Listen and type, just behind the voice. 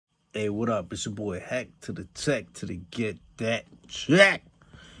Hey, what up? It's your boy Heck to the Tech to the Get That Check.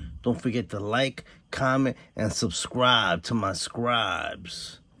 Don't forget to like, comment, and subscribe to my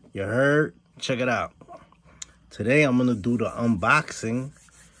scribes. You heard? Check it out. Today I'm gonna do the unboxing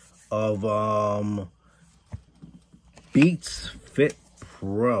of Beats Fit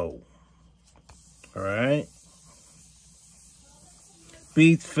Pro. Alright?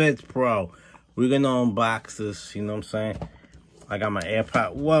 Beats Fit Pro. We're gonna unbox this, you know what I'm saying? I got my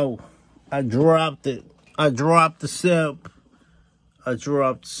AirPod. Whoa, I dropped it. I dropped the soap. I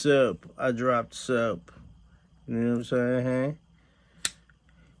dropped the soap. I dropped the soap. You know what I'm saying? Hey?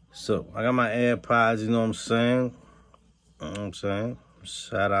 So, I got my AirPods, you know what I'm saying? You know what I'm saying?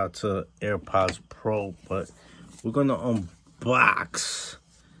 Shout out to AirPods Pro. But we're going to unbox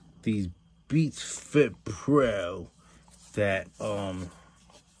these Beats Fit Pro that,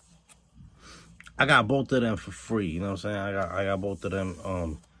 I got both of them for free, you know what I'm saying? I got both of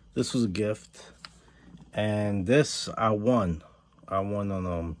them. This was a gift. And this I won. I won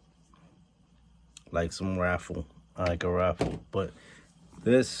on like some raffle. Like a raffle. But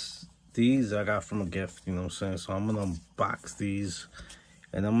these I got from a gift, you know what I'm saying? So I'm gonna unbox these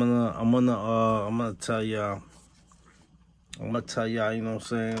and I'm gonna tell y'all, you know what I'm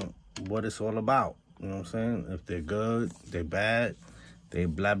saying, what it's all about. You know what I'm saying? If they're good, they're bad, they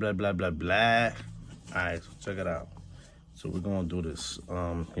blah blah blah blah blah. Alright, so check it out. So we're gonna do this.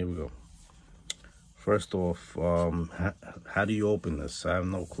 Here we go. First off, how do you open this? I have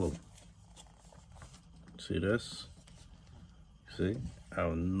no clue. See this? See? I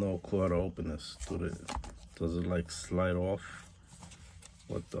have no clue how to open this. Does it like slide off?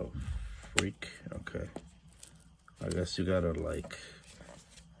 What the freak? Okay. I guess you gotta like,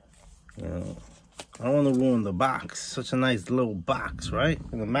 you know, I don't want to ruin the box. Such a nice little box, right?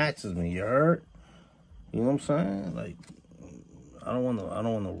 And it matches me, you heard? You know what I'm saying? Like, I don't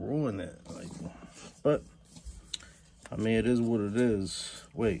wanna ruin it. Like, but I mean, it is what it is.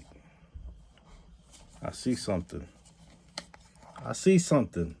 Wait, I see something. I see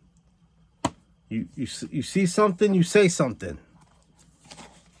something. You see something, you say something.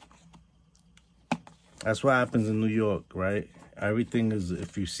 That's what happens in New York, right? Everything is,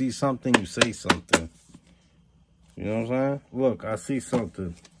 if you see something, you say something. You know what I'm saying? Look, I see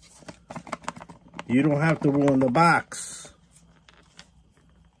something. You don't have to ruin the box.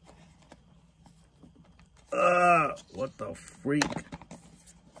 What the freak?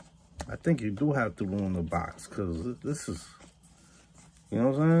 I think you do have to ruin the box, because this is, you know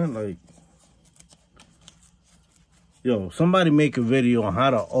what I'm saying? Like, yo, somebody make a video on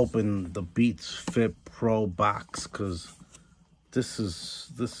how to open the Beats Fit Pro box, because this,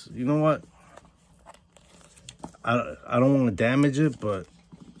 you know what? I don't want to damage it, but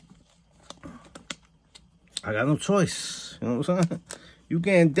I got no choice. You know what I'm saying? You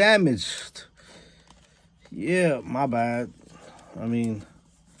getting damaged. Yeah, my bad. I mean,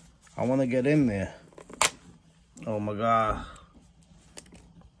 I want to get in there. Oh my God.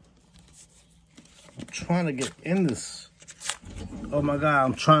 I'm trying to get in this. Oh my God,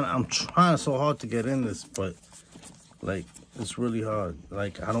 I'm trying so hard to get in this, but like, it's really hard.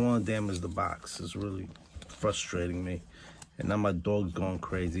 Like, I don't want to damage the box. It's really frustrating me. And now my dog's going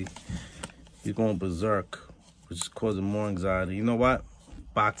crazy. He's going berserk, which is causing more anxiety. You know what?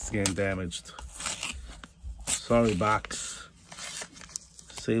 Box is getting damaged. Sorry, box.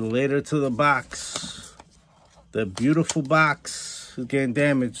 Say later to the box. The beautiful box is getting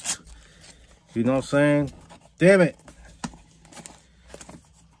damaged. You know what I'm saying? Damn it.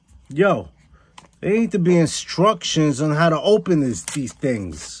 Yo, there need to be instructions on how to open these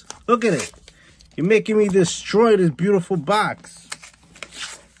things. Look at it. You're making me destroy this beautiful box.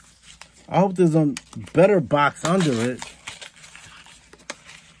 I hope there's a better box under it.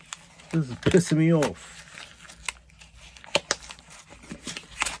 This is pissing me off.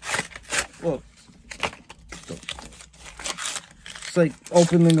 Look. It's like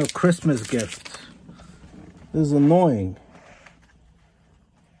opening a Christmas gift. This is annoying.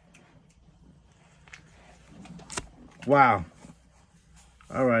 Wow.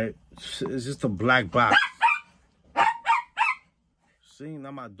 All right. It's just a black box. See, now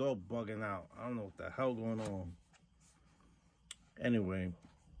my dog bugging out. I don't know what the hell going on. Anyway,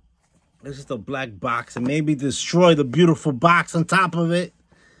 it's just a black box, and maybe destroy the beautiful box on top of it.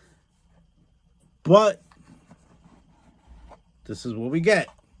 But this is what we get.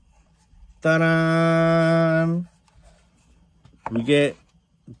 Ta-da! We get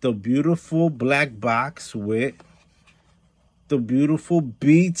the beautiful black box with the beautiful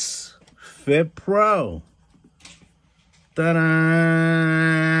Beats Fit Pro. Ta-da!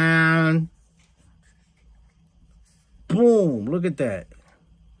 Boom! Look at that.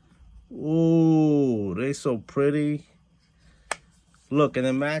 Ooh, they so pretty. Look, and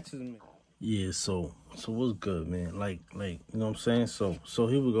it matches me. Yeah, so what's good, man? Like, you know what I'm saying? So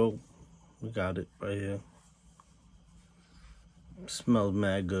here we go. We got it right here. Smells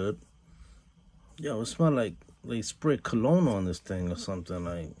mad good. Yo, it smells like they spray cologne on this thing or something.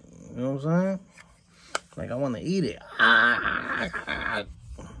 Like, you know what I'm saying? Like, I want to eat it.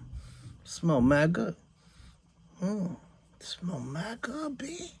 Smell mad good. Smell mad good,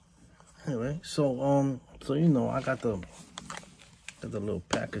 B. Anyway, so you know, I got the little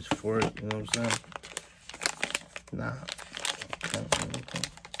package for it. You know what I'm saying? Nah. Okay.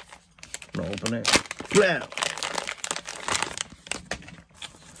 I'm gonna open it. Blam.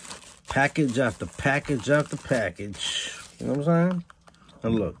 Package after package after package. You know what I'm saying?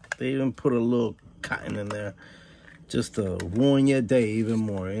 And look, they even put a little cotton in there just to ruin your day even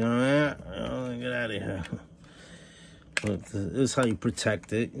more. You know what I mean? Get out of here. Look, this is how you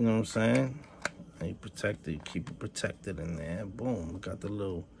protect it. You know what I'm saying? How you protect it, you keep it protected in there. Boom, got the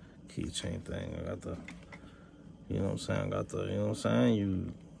little keychain thing. I got the, you know what I'm saying? I got the, you know what I'm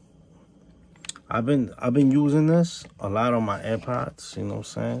saying? I've been using this a lot on my AirPods. You know what I'm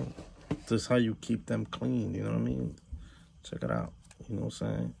saying? This is how you keep them clean. You know what I mean? Check it out. You know what I'm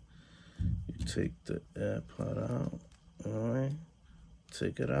saying? You take the AirPod out. All right.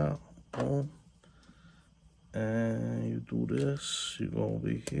 Take it out. Boom. And you do this. You go over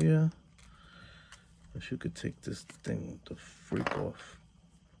here. If you could take this thing the freak off.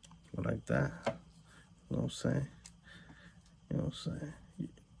 Like that. You know what I'm saying? You know what I'm saying?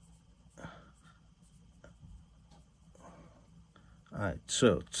 Alright,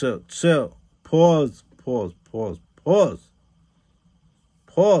 chill. Pause. You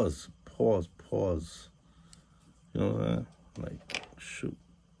know what I'm saying? Like, shoot.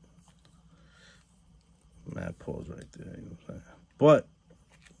 Mad pause right there, you know what I'm saying? But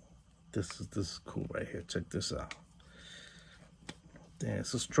this is cool right here. Check this out. Damn,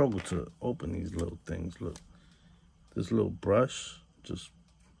 it's a struggle to open these little things. Look. This little brush, just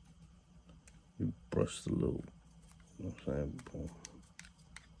you brush the little, you know what I'm saying? Boom.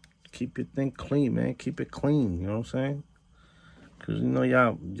 Keep your thing clean, man. Keep it clean, you know what I'm saying? Cause you know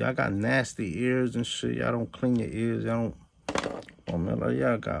y'all got nasty ears and shit. Y'all don't clean your ears. Y'all don't. Oh man, like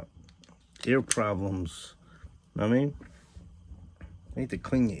y'all got ear problems. You know what I mean? You need to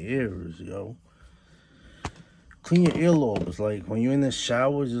clean your ears, yo. Clean your earlobes. Like when you're in the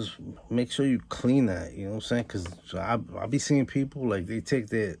shower, just make sure you clean that. You know what I'm saying? Cause I be seeing people like they take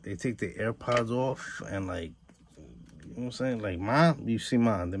their AirPods off and like, you know what I'm saying? Like mine, you see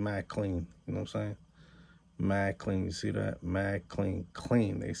mine, they're mad clean. You know what I'm saying? Mad clean. You see that? Mad clean.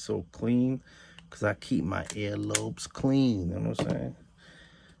 Clean. They so clean because I keep my earlobes clean. You know what I'm saying?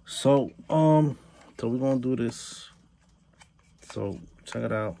 So, so we're going to do this. So, check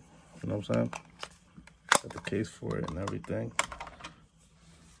it out. You know what I'm saying? Got the case for it and everything.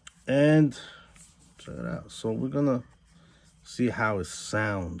 And, check it out. So, we're going to see how it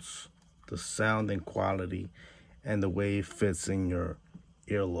sounds. The sounding quality and the way it fits in your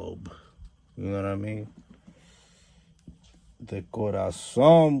earlobe. You know what I mean? De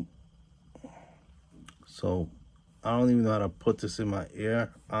corazón. So I don't even know how to put this in my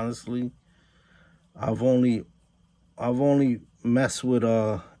ear, honestly. I've only messed with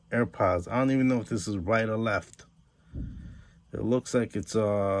AirPods. I don't even know if this is right or left. It looks like it's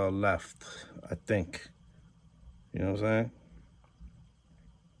left, I think. You know what I'm saying?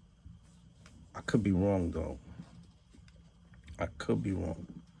 I could be wrong though. I could be wrong.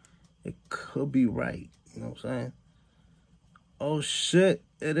 It could be right. You know what I'm saying? Oh shit,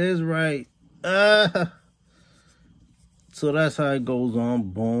 it is right. So that's how it goes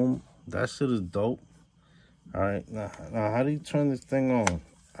on. Boom. That shit is dope. Alright, now how do you turn this thing on?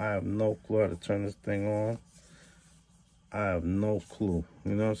 I have no clue how to turn this thing on. I have no clue.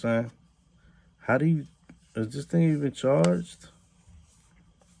 You know what I'm saying? How do you, is this thing even charged?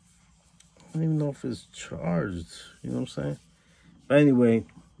 I don't even know if it's charged. You know what I'm saying? But anyway,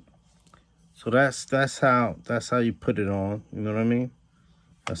 so that's how you put it on. You know what I mean?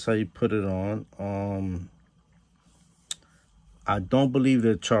 That's how you put it on. I don't believe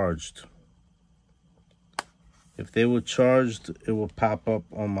they're charged. If they were charged, it would pop up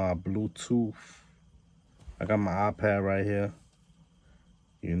on my Bluetooth. I got my iPad right here.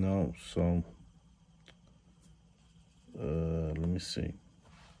 You know, so let me see.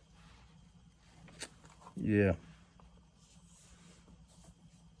 Yeah.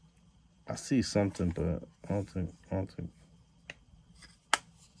 I see something, but I don't think.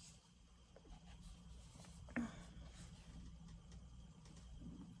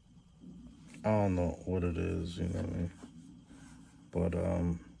 I don't know what it is, you know what I mean? But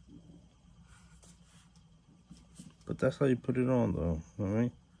But that's how you put it on, though. All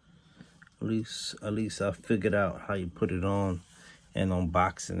right. At least I figured out how you put it on and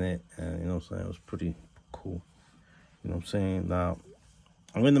unboxing it. And you know what I'm saying? It was pretty cool. You know what I'm saying? Now,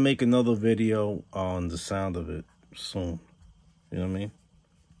 I'm going to make another video on the sound of it soon. You know what I mean?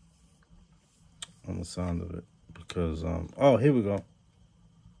 On the sound of it. Because, oh, here we go.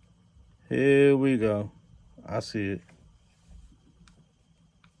 Here we go. I see it.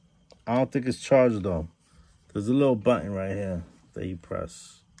 I don't think it's charged, though. There's a little button right here that you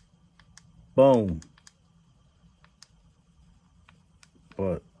press. Boom.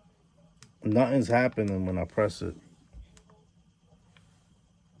 But nothing's happening when I press it.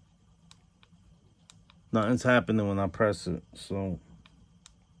 Nothing's happening when I press it. So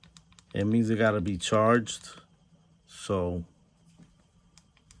it means it gotta be charged. So,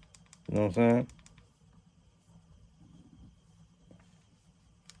 you know what I'm saying?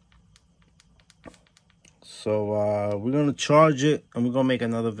 So we're gonna charge it and we're gonna make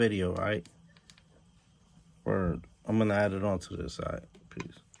another video, all right? Word. I'm gonna add it onto this, all right?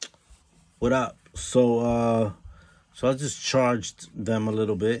 Peace. What up? So I just charged them a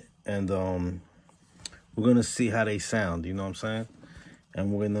little bit, and we're gonna see how they sound, you know what I'm saying?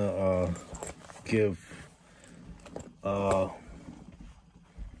 And we're gonna give a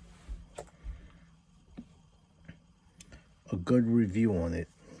good review on it.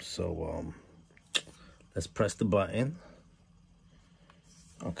 So let's press the button.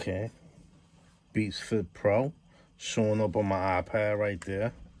 Okay. Beats Fit Pro showing up on my iPad right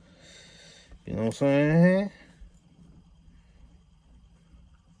there. You know what I'm saying?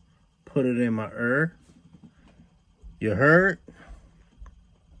 Put it in my ear. You heard?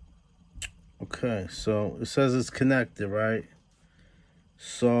 Okay, so it says it's connected, right?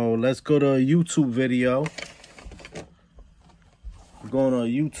 So let's go to a YouTube video. We're going to a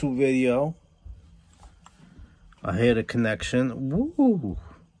YouTube video. I hear the connection. Woo!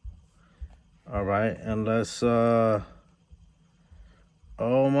 All right, and let's, oh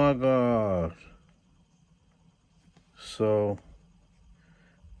my God. So,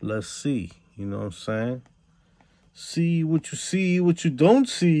 let's see, you know what I'm saying? See what you don't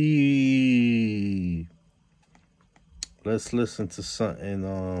see. Let's listen to something,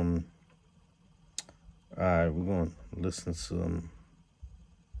 all right, we're going to listen to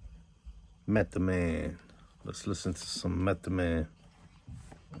Method Man. Let's listen to some Method Man.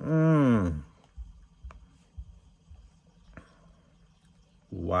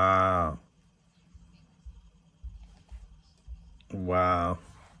 Wow. Wow.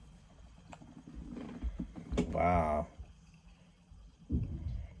 Wow.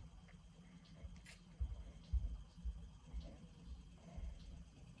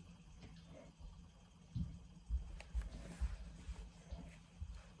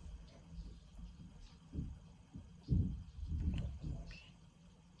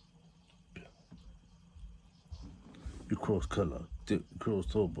 You cross color,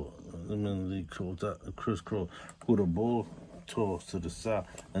 cross over, the cross that, crisscross, put a ball toss to the side,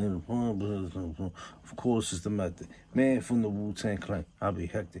 and then of course it's the method. Man from the Wu-Tang Clan, I'll be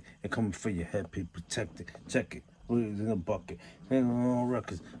hectic and coming for your head, be protected. Check it, put it in a bucket, and on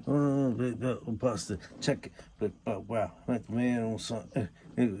records, busted, check it. But wow, like the man on something,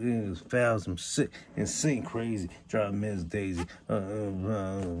 it fouls him sick, insane, crazy, driving Miss Daisy.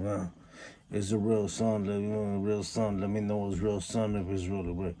 It's a real son, you know, a real son. Let me know it's real son if it's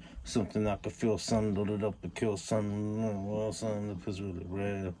really real. Something I can feel, son, load it up and kill son. Well, son, if it's really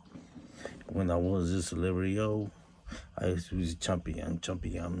real. When I was this celebrity, yo, I used to be champion.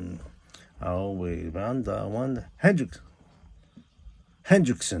 I always wonder. Hendrickson.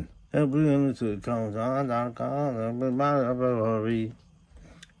 Everybody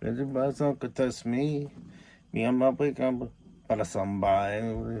could test me. Me, I'm up, para somebody,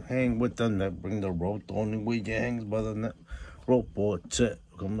 hang with them that bring the rope. The only way you hang is by the net rope or check.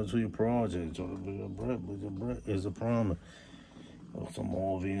 Coming to your project. So the bread is a promise. Or some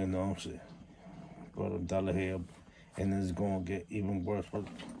more, you know, shit. Got $1 here, and it's gonna get even worse. But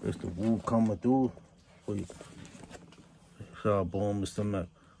it's the Wu coming through for you. So, boom, Mr. Mac.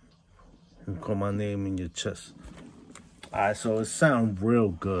 And call my name in your chest. Alright, so it sounds real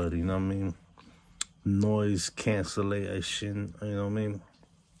good, you know what I mean? Noise cancellation, you know what I mean?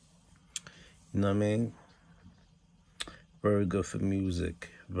 You know what I mean? Very good for music.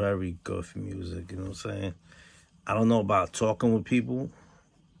 Very good for music, you know what I'm saying? I don't know about talking with people,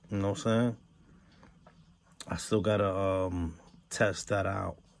 you know what I'm saying? I still gotta test that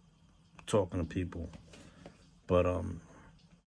out, talking to people. But